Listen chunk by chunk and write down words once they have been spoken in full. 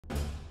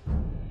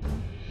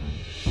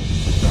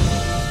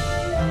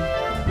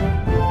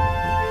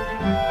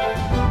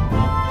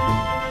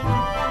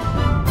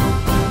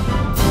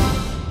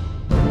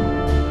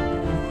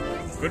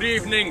Good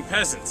evening,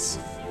 peasants.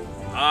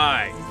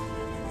 I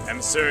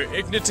am Sir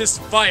Ignitus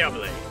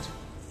Fireblade,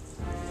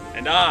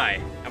 and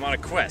I am on a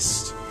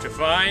quest to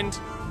find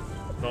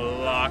the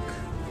Lochness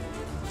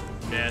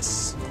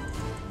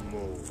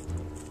Mole.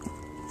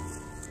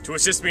 To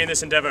assist me in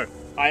this endeavor,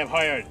 I have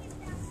hired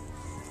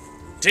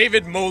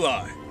David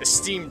Molar,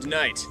 esteemed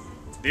knight,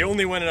 the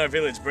only one in our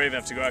village brave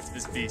enough to go after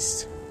this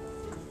beast.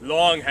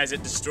 Long has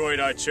it destroyed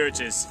our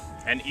churches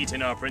and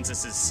eaten our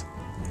princesses.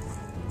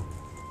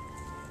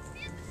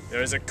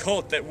 There is a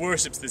cult that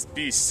worships this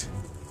beast.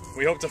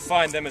 We hope to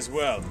find them as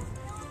well.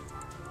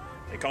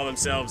 They call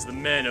themselves the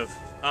Men of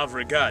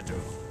Avrigado.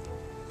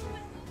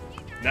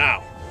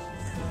 Now,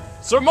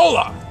 Sir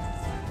Molar,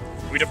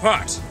 we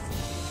depart.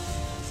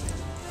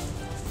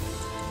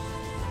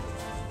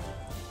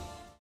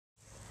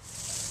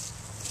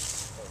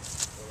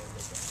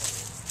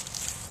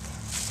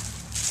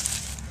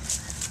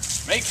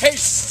 Make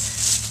haste!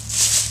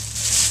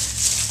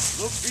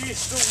 The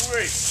beast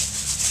awaits!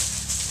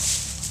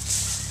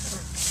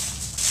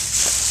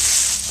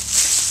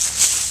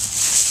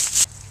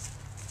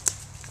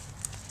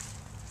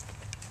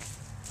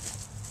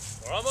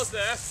 We're almost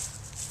there.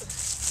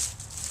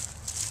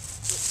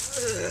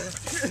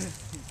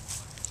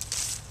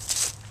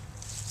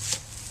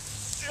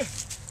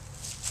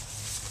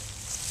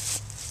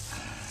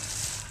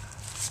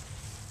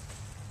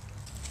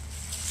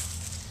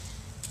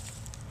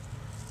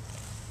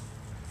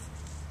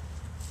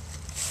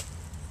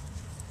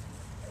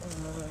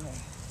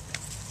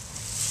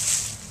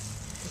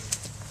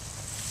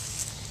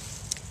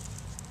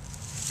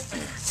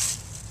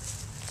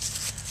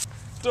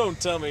 Don't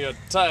tell me you're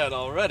tired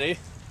already.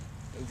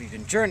 We've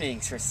been journeying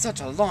for such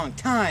a long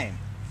time.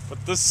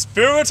 But the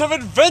spirit of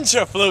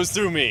adventure flows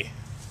through me.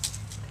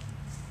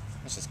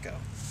 Let's just go.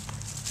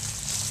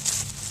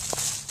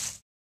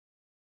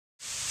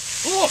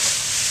 Look!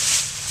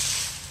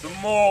 The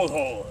mole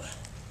hole.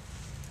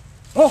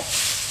 Oh!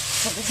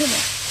 Something's in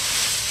there.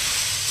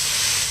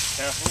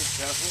 Careful,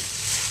 careful.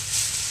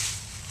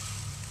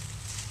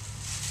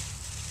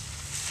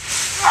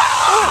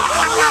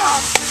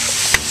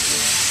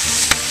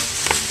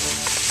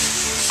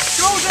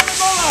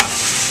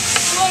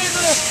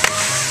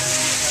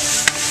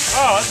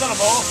 Oh, that's not a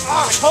mole.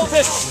 It's a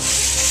cultist.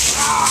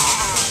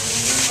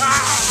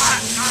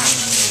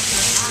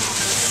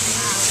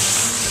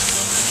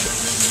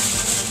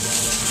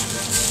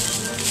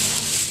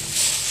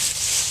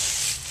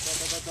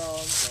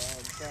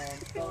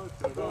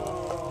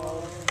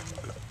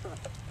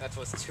 That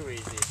was too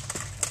easy.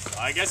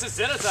 I guess it's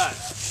dinner time.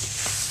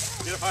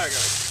 Get a fire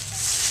going.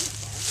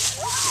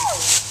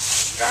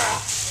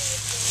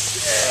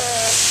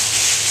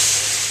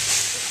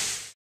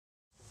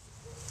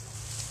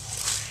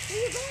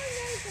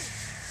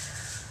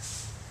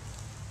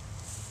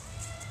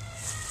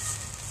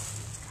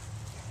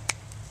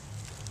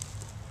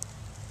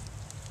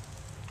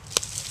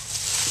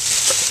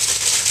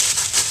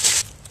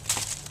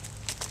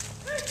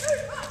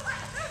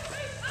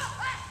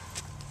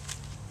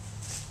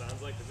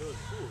 Sounds like the village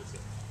pool is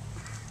here.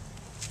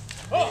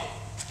 Oh!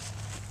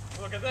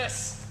 Look at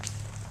this!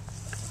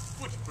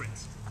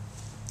 Footprints.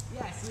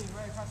 Yeah, I see it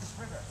right across this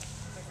river. I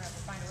think we're gonna have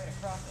to find a way to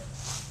cross it.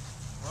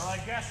 Well, I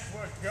guess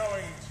we're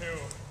going to...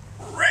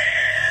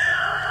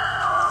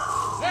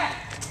 Yeah!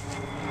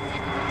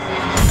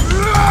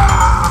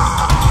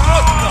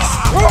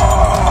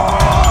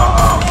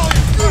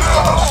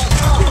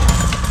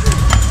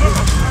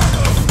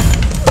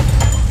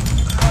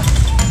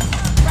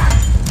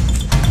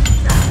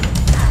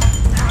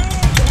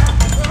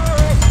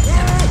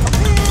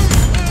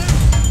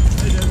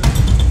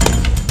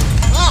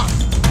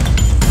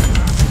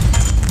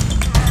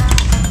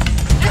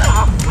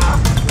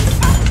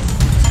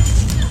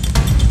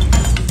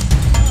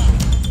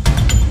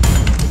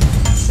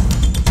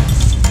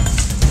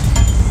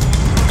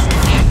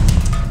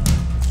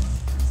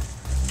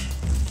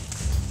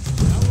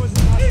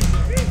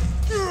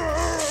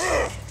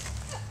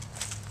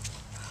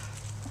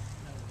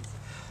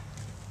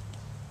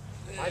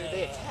 Why did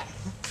they attack?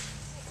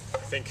 I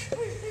think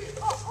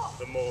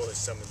the mole has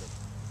summoned them.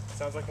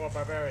 Sounds like more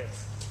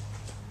barbarians.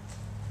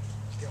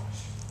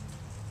 Gosh.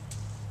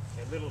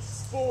 They're little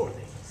spore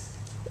things.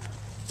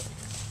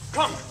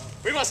 Come!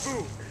 We must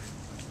move!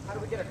 How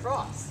do we get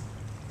across?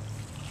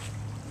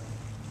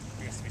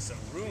 There has to be some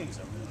runes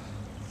up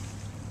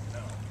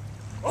there. No.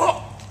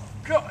 Oh!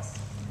 God!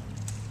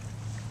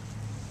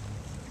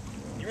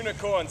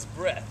 Unicorn's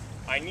breath.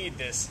 I need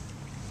this.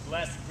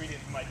 Last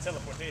ingredient for my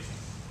teleportation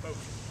potion.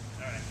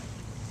 Alright.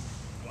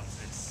 What's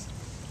this?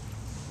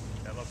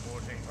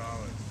 Teleporting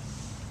powers.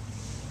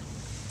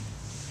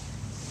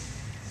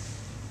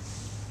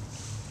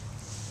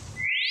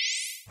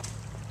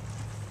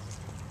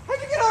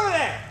 How'd you get over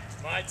there?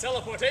 My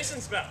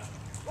teleportation spell.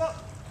 Well,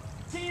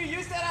 can you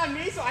use that on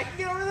me so I can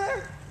get over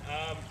there?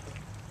 I'm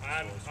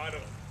out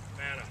of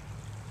mana.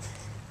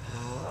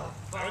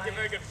 I don't get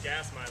very good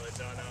gas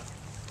mileage on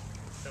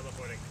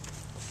teleporting.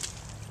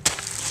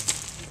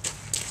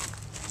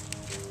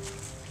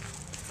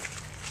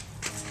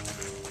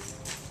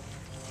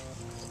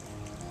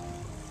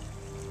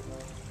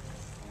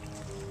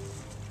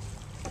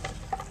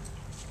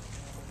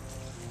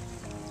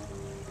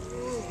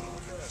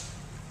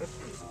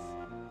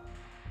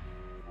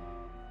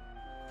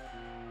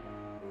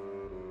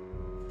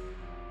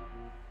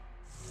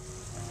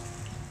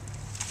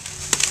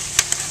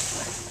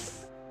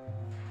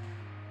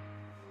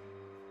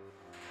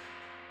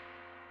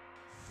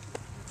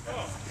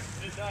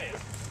 keto diet.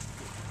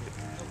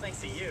 Well,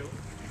 thanks to you.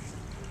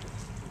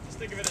 Just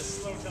think of it as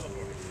slow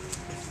teleporting.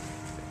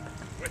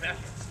 With effort.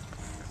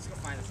 Let's go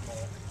find this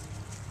mole.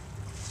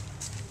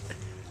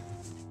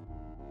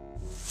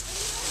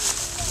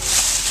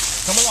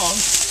 Come along.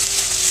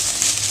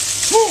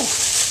 Woo!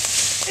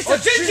 It's a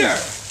ginger!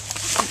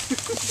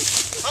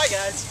 Hi,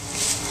 guys.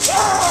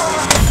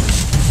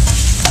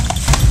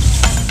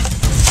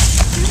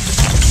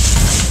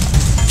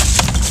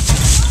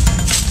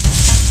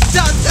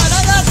 Da, da, da,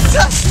 da,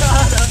 da,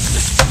 da.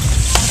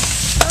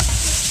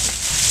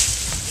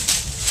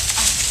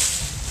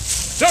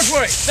 Don't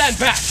worry, stand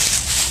back.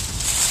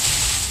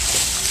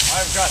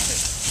 I've got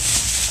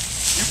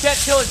this. You can't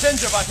kill a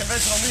ginger by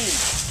conventional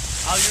means.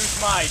 I'll use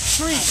my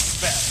tree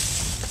spell.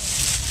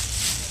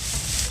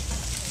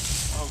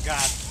 Oh,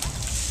 God.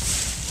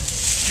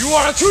 You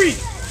are a tree!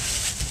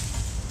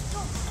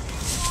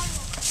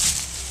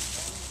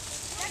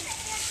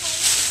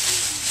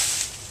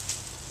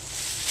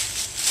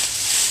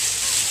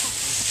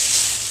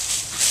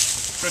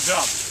 Good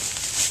job.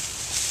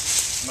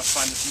 I must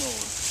find this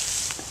mole.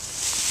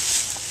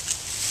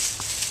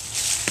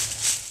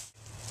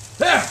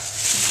 There!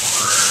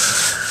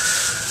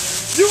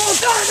 You will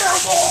die there,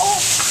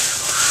 mole!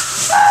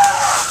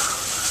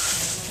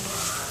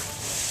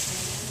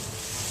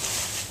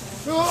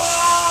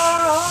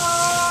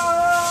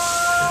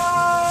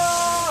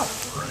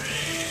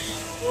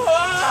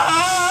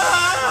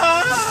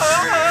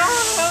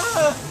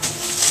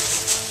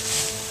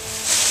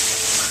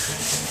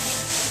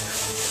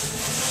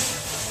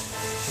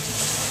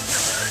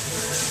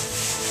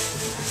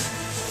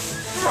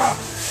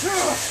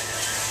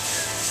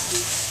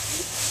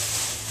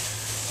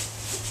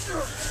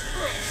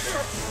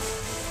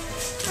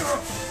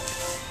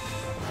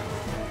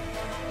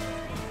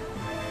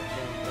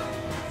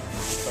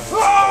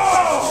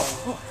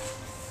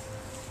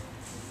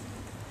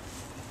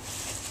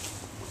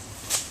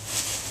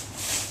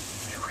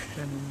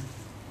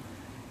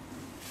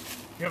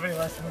 You have any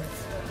last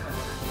words?